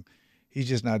engaging. He's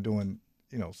just not doing,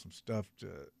 some stuff to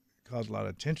cause a lot of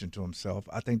attention to himself.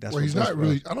 I think that's Well, what he's not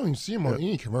really. I don't even see him on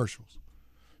any commercials.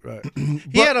 Right. But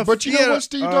you know what,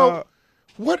 Steve? Though,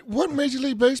 what Major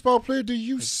League Baseball player do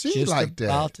you see just like that?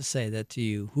 about to say that to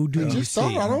you. Who do I you just see?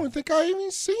 thought. I don't think I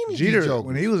even seen any Jeter, jokers.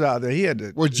 when he was out there, he had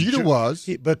the. Well, Jeter was.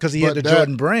 Because he had the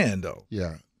Jordan brand, though.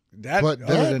 Yeah. Other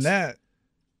than that.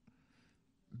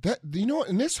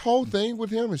 And this whole thing with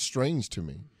him is strange to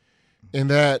me, in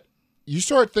that you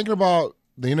start thinking about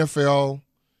the NFL,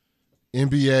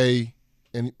 NBA,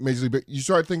 and Major League. You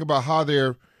start thinking about how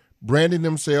they're branding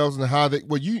themselves and how they.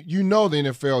 Well, you know the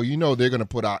NFL. They're going to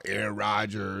put out Aaron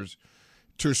Rodgers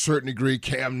to a certain degree.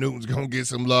 Cam Newton's going to get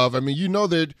some love. I mean,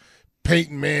 that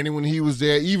Peyton Manning when he was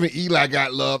there, even Eli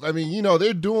got love. I mean,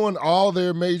 they're doing all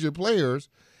their major players.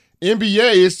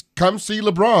 NBA is come see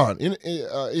LeBron. In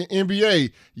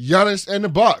NBA, Giannis and the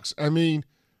Bucks. I mean,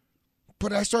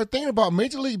 but I start thinking about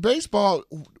Major League Baseball.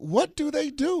 What do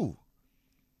they do?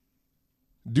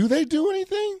 Do they do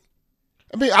anything?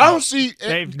 I mean, I don't see.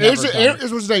 They've never done it.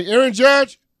 What's his name? Aaron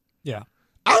Judge. Yeah.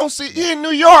 I don't see. He in New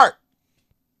York.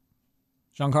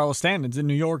 Giancarlo Stanton's in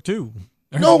New York, too.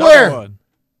 There's Nowhere. another one.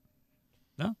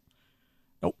 No.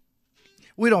 Nope.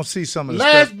 We don't see some of the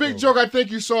Last stuff, big though. joke, I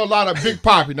think you saw a lot of Big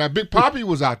Papi. Now, Big Papi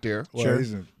was out there. Well, Sure.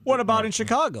 he's a- What about in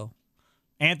Chicago?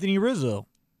 Anthony Rizzo,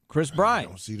 Chris I Bryant.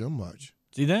 don't see them much.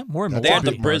 See them? We're in That's They had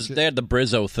Milwaukee. the big market. They had the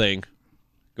Brizzo thing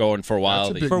going for a while.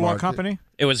 That's a big For what market. company?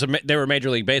 They were Major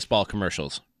League Baseball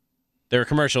commercials. They were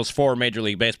commercials for Major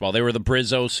League Baseball. They were the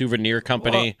Brizzo souvenir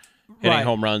company hitting Right.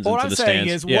 home runs What into I'm the saying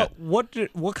stands. is, Yeah.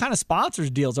 what kind of sponsors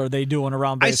deals are they doing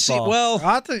around I see. baseball? Well,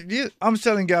 I think I'm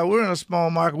telling guys, we're in a small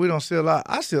market. We don't see a lot.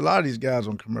 I see a lot of these guys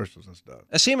on commercials and stuff.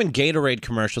 I see him in Gatorade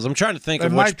commercials. I'm trying to think And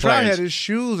of Mike which Trout players. had his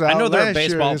shoes out. I know there are last year.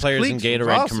 baseball His players in cleats was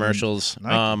Gatorade awesome. commercials.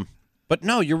 Nike. But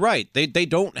no, you're right. They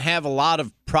don't have a lot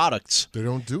of products. They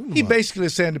don't do much. He basically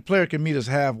is saying the player can meet us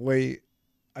halfway,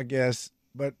 I guess.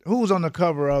 But who was on the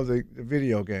cover of the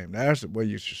video game? That's where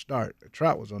you should start.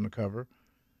 Trout was on the cover,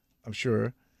 I'm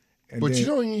sure. And But then- you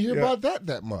don't even hear yeah, about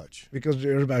that much. because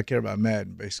everybody care about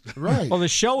Madden, basically. Right. Well, the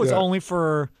show is Yeah. only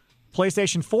for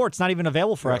PlayStation 4. It's not even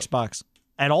available for Xbox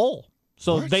at all.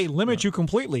 So What? they limit you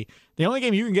completely. The only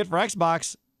game you can get for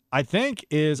Xbox, I think,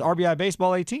 is RBI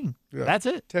Baseball 18. Yeah. That's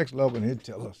it. Text Logan, he'll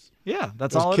tell us. Yeah,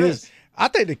 that's Those all kids, it is. I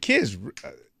think the kids,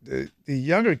 the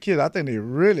younger kids, I think they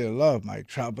really love Mike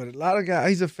Trout. But a lot of guys,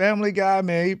 he's a family guy,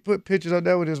 man. He put pictures up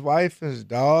there with his wife and his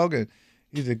dog, and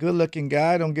he's a good-looking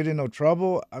guy. Don't get in no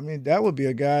trouble. I mean, that would be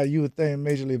a guy you would think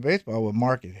Major League Baseball would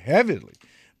market heavily.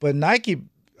 But Nike,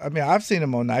 I mean, I've seen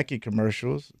him on Nike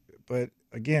commercials. But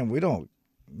again, we don't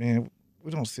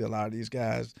see a lot of these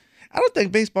guys. I don't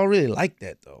think baseball really like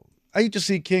that, though. I used to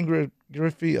see Ken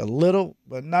Griffey a little,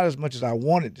 but not as much as I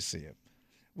wanted to see him.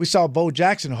 We saw Bo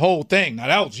Jackson, whole thing. Now,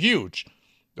 that was huge.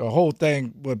 The whole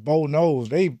thing with Bo knows.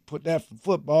 They put that from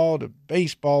football to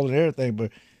baseball and everything.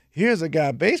 But here's a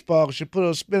guy, baseball should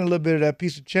spend a little bit of that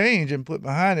piece of change and put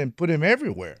behind it and put him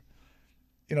everywhere.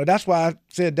 That's why I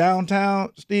said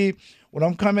downtown, Steve, when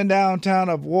I'm coming downtown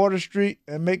up Water Street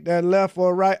and make that left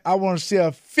or right, I want to see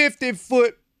a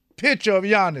 50-foot picture of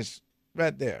Giannis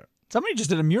right there. Somebody just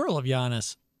did a mural of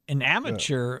Giannis, an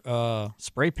amateur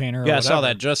spray painter. or Yeah, I saw whatever.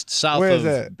 that just south Where is of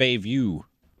that? Bayview.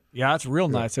 Yeah, it's real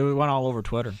nice. It went all over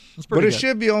Twitter. It's But pretty it good.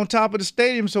 should be on top of the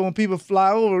stadium so when people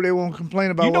fly over, they won't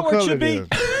complain about You know what what color should it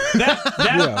be? is. That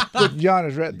Yeah, put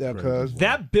Giannis right there, cuz.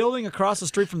 that building across the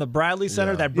street from the Bradley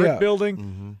Center, that brick Yeah.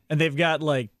 building, and they've got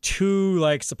like two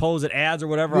supposed ads or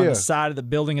whatever on Yeah. the side of the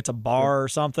building. It's a bar or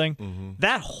something.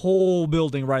 That whole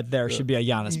building right there should be a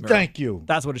Giannis mural. Thank you.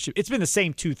 That's what it should. It's been the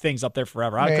same two things up there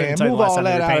forever. I Man, couldn't tell you move the last all time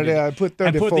they that out of repainted there it. and put and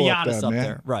 34 put the up Giannis there, man.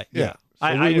 there. Right? Yeah.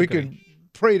 Yeah. So we agree. can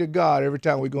pray to God every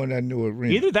time we go in that new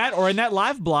arena. Either that or in that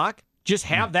live block, just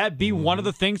have that be one of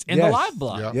the things in the Yes. live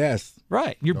block. Yeah. Yes.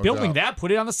 Right. You're No building doubt. that,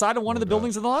 put it on the side of one of the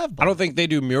buildings in the live I block. don't think they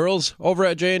do murals over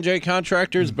at J&J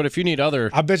Contractors, but if you need other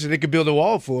I bet you they could build a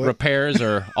wall for it. repairs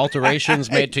or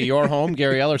alterations made to your home,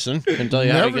 Gary Ellerson can tell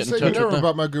you how to Never get say in touch never with them.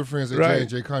 about my good friends at Right.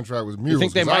 J&J Contract with murals. You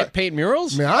think they 'cause might paint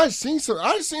murals? Man, I seen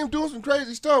him doing some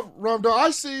crazy stuff, Rumdog. I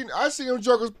seen them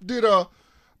jokers did a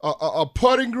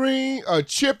putting green, a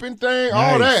chipping thing,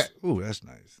 all Nice. that, Ooh, that's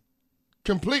nice.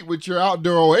 complete with your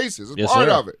outdoor oasis. It's Yes, part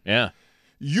sir. of it. Yeah.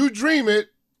 You dream it,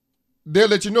 they'll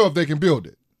let you know if they can build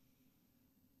it.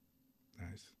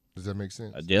 Nice. Does that make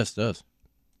sense? Yes, it does.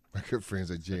 My good friends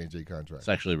at J&J Contract. It's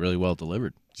actually really well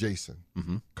delivered. Jason,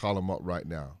 Mm-hmm. call him up right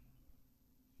now.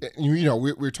 You know,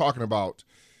 we're talking about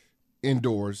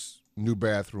indoors, new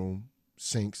bathroom,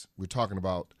 sinks. We're talking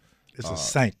about It's a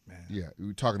sink, man. yeah.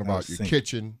 We're talking Not about a your sink.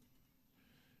 kitchen,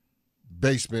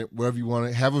 basement, wherever you want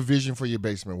to have a vision for your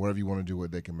basement, whatever you want to do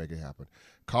with, they can make it happen.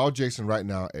 Call Jason right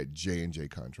now at J&J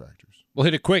Contractors. We'll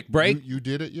hit a quick break. You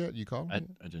did it yet? You called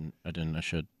him? I didn't. I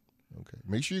should. Okay.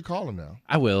 Make sure you call him now.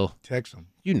 I will. Text him.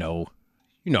 You know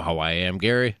how I am,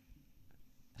 Gary.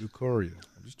 Do courier.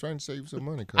 I'm just trying to save some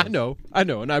money. I know,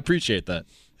 and I appreciate that.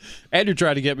 And you're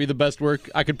trying to get me the best work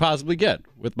I could possibly get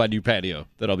with my new patio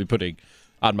that I'll be putting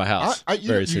on my house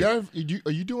very soon.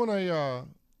 Are you doing a?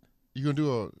 You gonna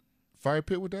do a fire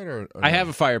pit with that or I have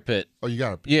a fire pit. Oh, you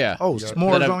got a pit. Yeah. Oh, Yeah.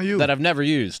 s'mores that on you. That I've never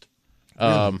used.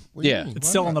 What do you Yeah. mean? It's Why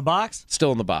still not? in the box.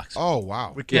 Still in the box. Oh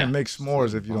wow. We can't Yeah. make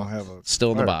s'mores if you don't have a.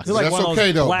 Still in the box. Is it like That's one of okay,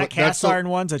 those though, black but that's cast iron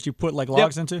ones that you put like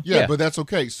logs into? Yeah, Yeah. but that's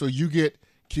okay. So you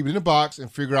keep it in the box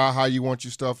and figure out how you want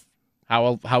your stuff.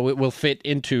 How it will fit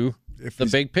into If the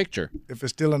it's- big picture. If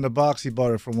it's still in the box, he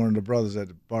bought it from one of the brothers at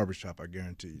the barbershop, I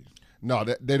guarantee you. No,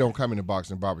 they don't come in the box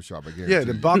in barbershop. I guarantee Yeah,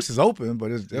 the you. box is open, but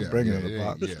they're Yeah, bringing yeah, in a yeah,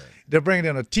 box. yeah. They're bringing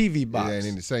in a TV It box. ain't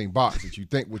in the same box that you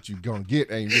think what you're gonna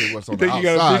get ain't really what's on You the think you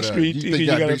got a outside. big of it. screen You TV, think you you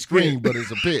got got a a big screen, pit. but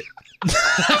it's a pit.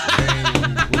 It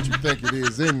ain't what you think it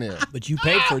is in there, But you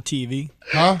paid for a TV.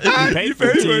 huh? You paid for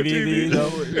a TV.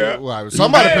 though. Yeah. Well,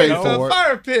 somebody Hey, paid it's for a it.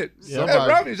 fire pit. Somebody, At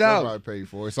Romney's house. somebody paid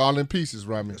for it. It's all in pieces,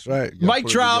 Rami. That's right. You gotta Mike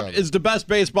put it Trout together. is the best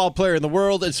baseball player in the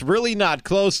world. It's really not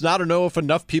close, and I don't know if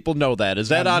enough people know that. Is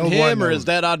that Yeah, on no him one or knows. is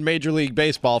that on Major League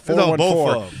Baseball? It's on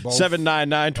both of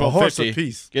 414-799-1250. A horse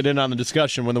apiece. Get in on the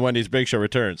discussion when the Wendy's Big Show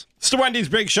returns. It's the Wendy's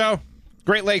Big Show.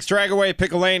 Great Lakes Dragaway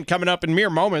Pickle Lane coming up in mere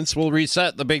moments. We'll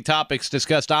reset the big topics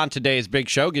discussed on today's Big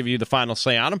Show, give you the final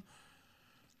say on them.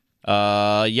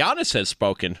 Giannis has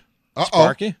spoken.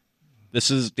 Sparky,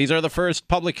 these are the first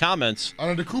public comments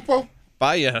Under the Cupo?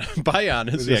 by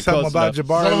Giannis. Is there something close about enough.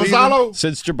 Jabari leaving? Gonzalo?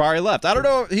 Since Jabari left. I don't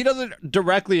know. He doesn't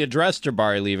directly address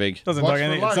Jabari leaving. Doesn't Bucks talk for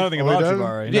anything. life. It's nothing Oh, he about doesn't?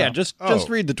 Jabari. Yeah, no. just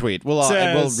read the tweet. We'll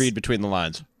Says- read between the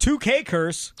lines. 2K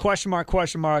curse, question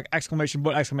mark, exclamation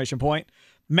point, exclamation point.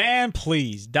 Man,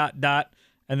 please, ...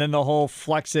 And then the whole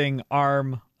flexing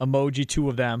arm emoji, two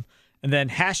of them. And then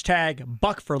hashtag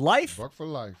Buck for life. Buck for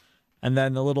life. And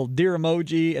then the little deer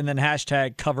emoji. And then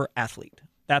hashtag cover athlete.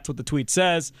 That's what the tweet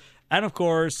says. And of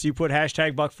course, you put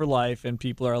hashtag Buck for life. And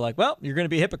people are like, well, you're going to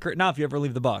be a hypocrite now if you ever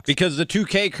leave the Bucks. Because the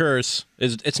 2K curse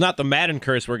it's not the Madden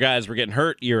curse where guys were getting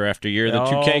hurt year after year. The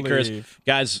They all 2K curse, leave.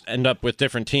 guys end up with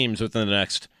different teams within the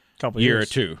next Couple year years.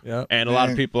 or two. Yep. And a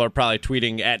lot of people are probably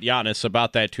tweeting at Giannis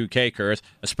about that 2K curse,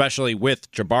 especially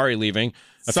with Jabari leaving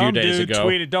a few days dude ago.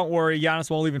 tweeted, don't worry, Giannis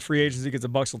won't leave in free agency because the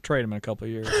Bucks will trade him in a couple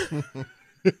of years.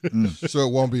 So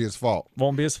it won't be his fault.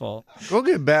 Won't be his fault. Go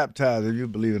get baptized if you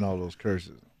believe in all those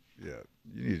curses. Yeah,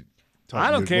 you need to talk I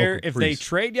to don't your care local if priest. they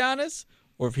trade Giannis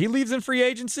or if he leaves in free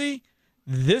agency.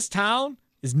 This town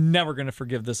is never going to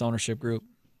forgive this ownership group.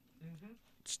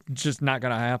 It's just not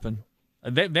going to happen.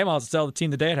 They might as well sell the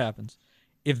team the day it happens.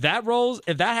 If that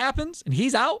happens and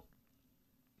he's out,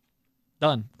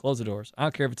 done. Close the doors. I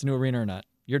don't care if it's a new arena or not.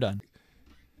 You're done.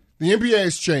 The NBA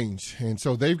has changed, and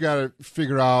so they've got to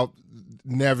figure out,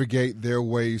 navigate their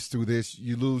ways through this.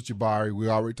 You lose Jabari. We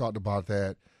already talked about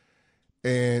that.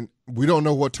 And we don't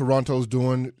know what Toronto's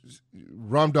doing.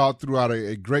 Rumdahl threw out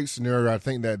a great scenario. I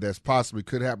think that's possibly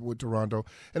could happen with Toronto.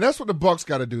 And that's what the Bucks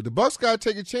got to do. The Bucks got to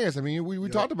take a chance. I mean, we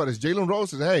talked about this. Jalen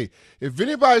Rose said, hey, if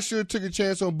anybody should have took a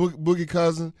chance on Boogie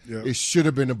Cousins, it should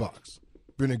have been the Bucks.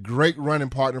 Been a great running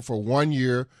partner for 1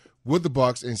 year with the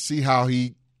Bucks and see how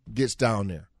he gets down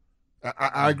there.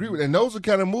 I agree with that. And those are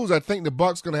kind of moves I think the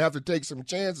Bucks going to have to take some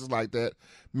chances like that,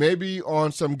 maybe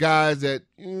on some guys that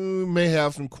may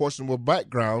have some questionable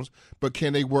backgrounds, but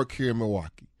can they work here in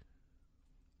Milwaukee?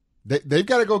 They've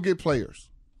got to go get players.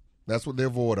 That's what they're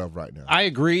void of right now. I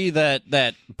agree that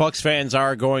Bucks fans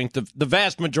are going to – the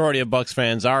vast majority of Bucks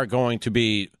fans are going to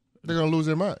be – They're going to lose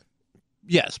their mind.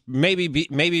 yes,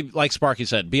 maybe like Sparky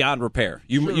said, beyond repair.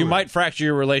 You might fracture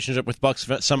your relationship with Bucks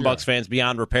fans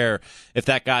beyond repair if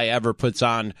that guy ever puts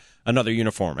on another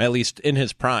uniform, at least in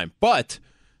his prime. But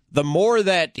the more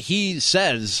that he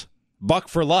says, Buck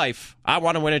for life, I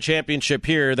want to win a championship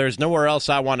here, there's nowhere else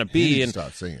I want to He be. needs And to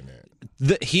stop saying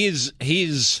that. he's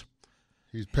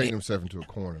He's painting himself into a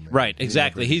corner, man. right,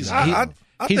 exactly.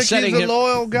 I think setting he's a him-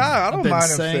 loyal guy. I don't I've been mind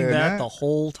him saying saying that the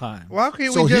whole time. Why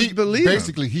can't So we just he believe him?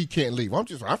 basically he can't leave. I'm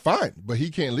fine, but he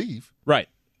can't leave. Right,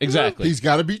 exactly. He's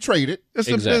got to be traded, It's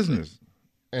Exactly. a business.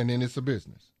 and then it's a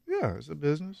business. Yeah. Yeah, it's a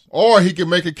business. Or he can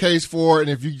make a case for it, and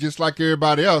if you just like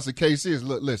everybody else, the case is,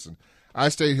 look, listen, I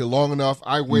stayed here long enough.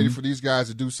 I waited for these guys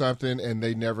to do something, and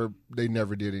they never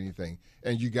did anything.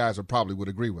 And you guys probably would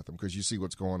agree with them because you see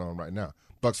what's going on right now.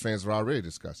 Bucks fans are already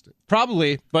disgusted.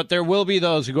 Probably, but there will be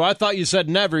those who go, I thought you said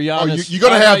never, Giannis. You're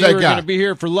going to have that you were guy. going to be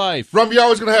here for life. Rum, you're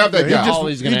always going to have that guy.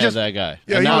 Always going to have that guy.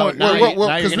 Yeah, and now you're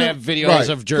going because to have videos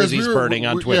of jerseys burning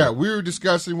on Twitter. Yeah, we were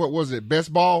discussing, what was it,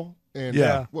 best ball? And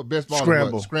what best ball?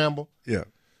 Scramble. Scramble. Yeah.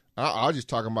 I was just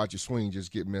talking about your swing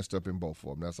just getting messed up in both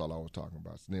of them. That's all I was talking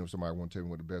about. So then somebody want to tell me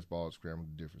what the best ball scramble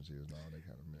the difference is and all that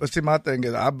kind of mess. But see, my thing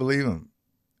is, I believe him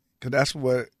because that's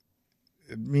what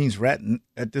it means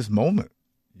at this moment.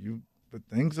 But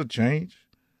things will change.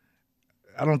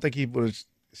 I don't think he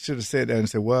should have said that and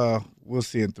said, well, we'll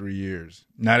see in 3 years.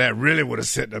 Now, that really would have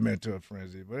sent them into a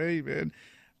frenzy. But, hey, man,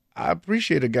 I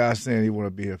appreciate a guy saying he want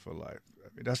to be here for life. I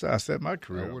mean, that's how I set my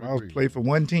career. I was play for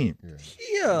one team.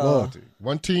 Yeah. Loyalty.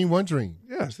 One team, one dream.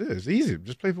 Yes, it is. Easy.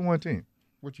 Just play for one team.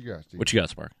 What you got, Steve? What you got,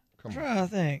 Spark? Come I'm on. trying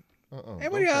to think.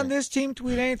 Anybody Okay. on this team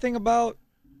tweet anything about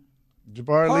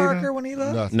Jabari Parker leaving? when he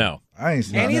left? Nothing. No, I ain't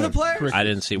seen Any of the nothing. players? I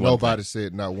didn't see one. Nobody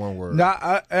said not one word. Now,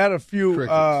 I had a few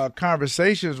Crickets.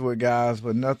 conversations with guys,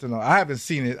 but nothing. I haven't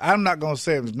seen it. I'm not going to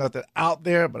say there's nothing out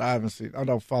there, but I haven't seen. I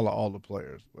don't follow all the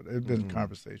players, but it's been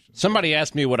conversations. Somebody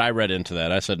asked me what I read into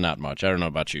that. I said not much. I don't know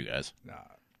about you guys. Nah,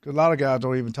 because a lot of guys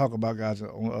don't even talk about guys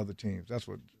on other teams. That's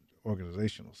what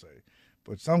organization will say.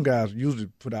 But some guys usually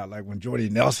put out, like when Jordy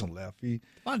Nelson left. Devontae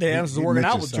Adams is he working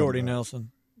out mentioned with Jordy something about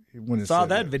Nelson. When it Saw said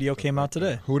that video came out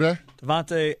today. Who that?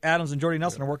 Devontae Adams and Jordy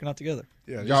Nelson are working out together.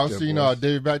 Yeah, Y'all these seen boys.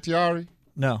 David Bakhtiari?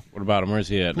 No. What about him? Where's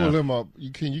he at Pull now? him up.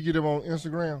 Can you get him on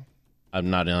Instagram? I'm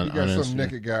not He on got some Instagram.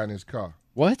 naked guy in his car.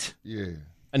 What? Yeah.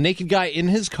 A naked guy in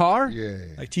his car? Yeah.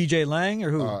 Like TJ Lang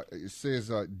or who? It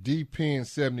says D-Pen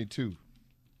 72.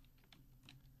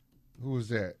 Who is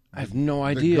that? I have no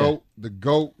idea. The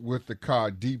GOAT with the car,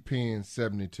 D-Pen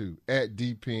 72. At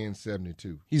D-Pen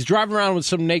 72. He's driving around with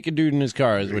some naked dude in his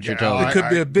car, is what you're telling me. It could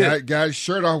be a bit. That guy's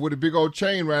shirt off with a big old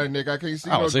chain around his neck. I can't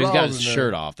see Oh, no so he's drawers got his in there.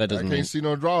 shirt off. That doesn't I mean. can't see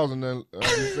no drawers in there. I'm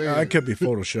just saying. It could be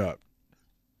Photoshop.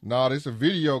 No, this a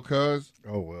video, cuz.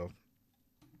 Oh, well.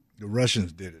 The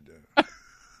Russians did it then.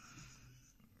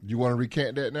 You want to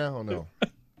recant that now or no?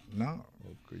 No.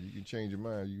 Okay, you can change your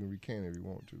mind. You can recant if you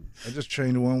want to. I just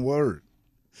changed one word.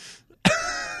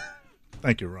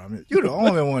 Thank you, Rami. You're the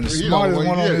only one, the He smartest don't one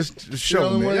want on to this get it. show, He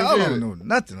don't man. want to Y'all get don't it. know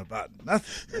nothing about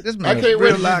nothing. This I man can't wait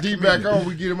real to life get D back comedian. on.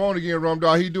 We get him on again, Rum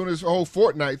Dog. He doing this whole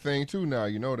Fortnite thing too now.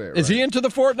 You know that, right? Is he into the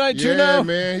Fortnite too Yeah, now?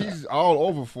 man. He's all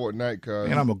over Fortnite, cuz.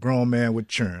 Man, I'm a grown man with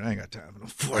churn. I ain't got time for no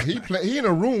Fortnite. He in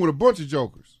a room with a bunch of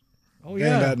jokers. Oh, They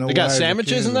ain't yeah. no They got wives or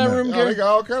sandwiches kids in or that nothing. room, Oh, Gary? they got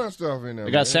all kind of stuff in there.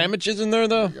 They got man. sandwiches in there,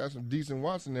 though? They got some decent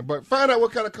watts in there. But find out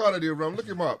what kind of car that is, Rum. Look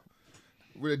him up.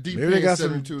 With a deep Maybe they got some.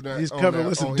 72 down- He's on covered that-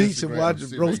 with some on decent Instagram. watch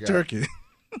See if roast they got- turkey.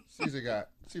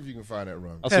 See if you can find that,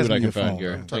 Rum. I'll see Pass what I me can your find, phone,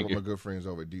 Gary. man. I'm talking Thank to my you. good friends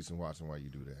over at Decent Watson while you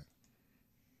do that.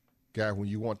 Guy, when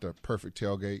you want the perfect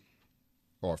tailgate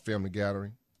or family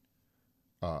gathering,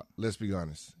 let's be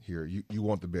honest here. You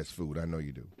want the best food. I know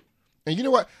you do. And you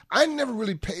know what? I never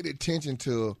really paid attention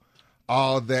to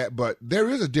all that, but there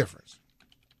is a difference.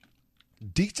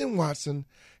 Dietz and Watson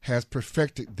has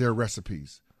perfected their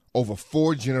recipes over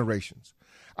 4 generations.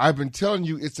 I've been telling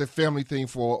you it's a family thing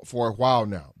for a while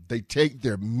now. They take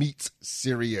their meats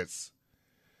serious.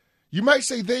 You might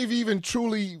say they've even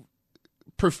truly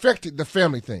perfected the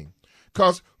family thing,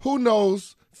 because who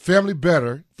knows family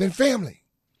better than family?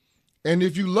 And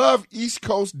if you love East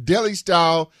Coast deli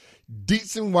style,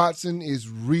 Dietz and Watson is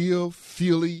real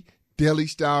Philly deli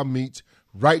style meats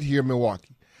right here in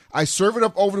Milwaukee. I serve it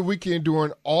up over the weekend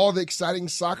during all the exciting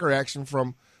soccer action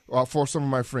for some of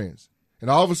my friends. And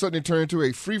all of a sudden it turned into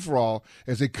a free-for-all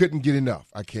as they couldn't get enough.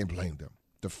 I can't blame them.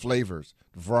 The flavors,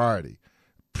 the variety,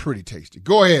 pretty tasty.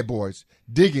 Go ahead, boys.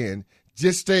 Dig in.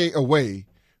 Just stay away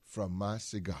from my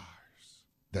cigars.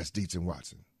 That's Dietz and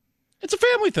Watson. It's a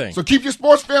family thing. So keep your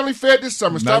sports family fed this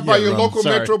summer. Stop by yet, your Ron. local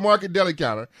Sorry. Metro Market deli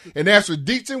counter and ask for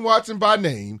Dietz and Watson by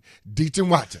name. Dietz and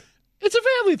Watson. It's a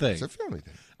family thing. It's a family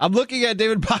thing. I'm looking at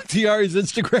David Bakhtiari's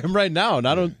Instagram right now, and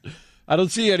I don't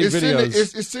see any It's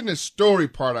videos. it's in the story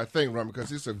part, I think, Ron,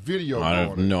 because it's a video. I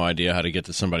have going. no idea how to get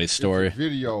to somebody's story.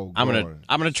 Video. I'm going.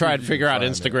 gonna try See and if you figure can out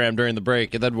find Instagram during the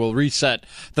break, and then we'll reset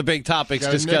the big topics Got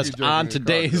a discussed naked joke on in the car,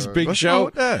 today's dog. big What's show. wrong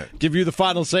with that? Give you the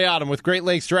final say on them with Great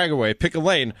Lakes Dragaway. Pick a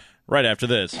lane right after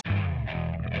this.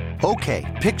 Okay,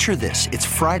 picture this. It's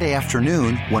Friday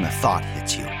afternoon when a thought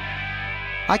hits you.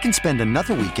 I can spend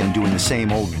another weekend doing the same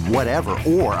old whatever,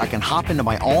 or I can hop into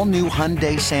my all-new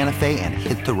Hyundai Santa Fe and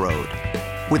hit the road.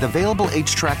 With available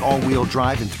H-Track all-wheel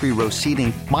drive and 3-row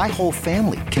seating, my whole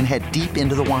family can head deep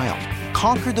into the wild.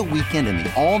 Conquer the weekend in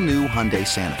the all-new Hyundai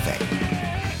Santa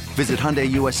Fe. Visit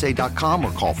HyundaiUSA.com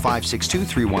or call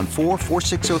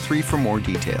 562-314-4603 for more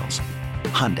details.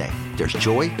 Hyundai, there's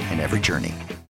joy in every journey.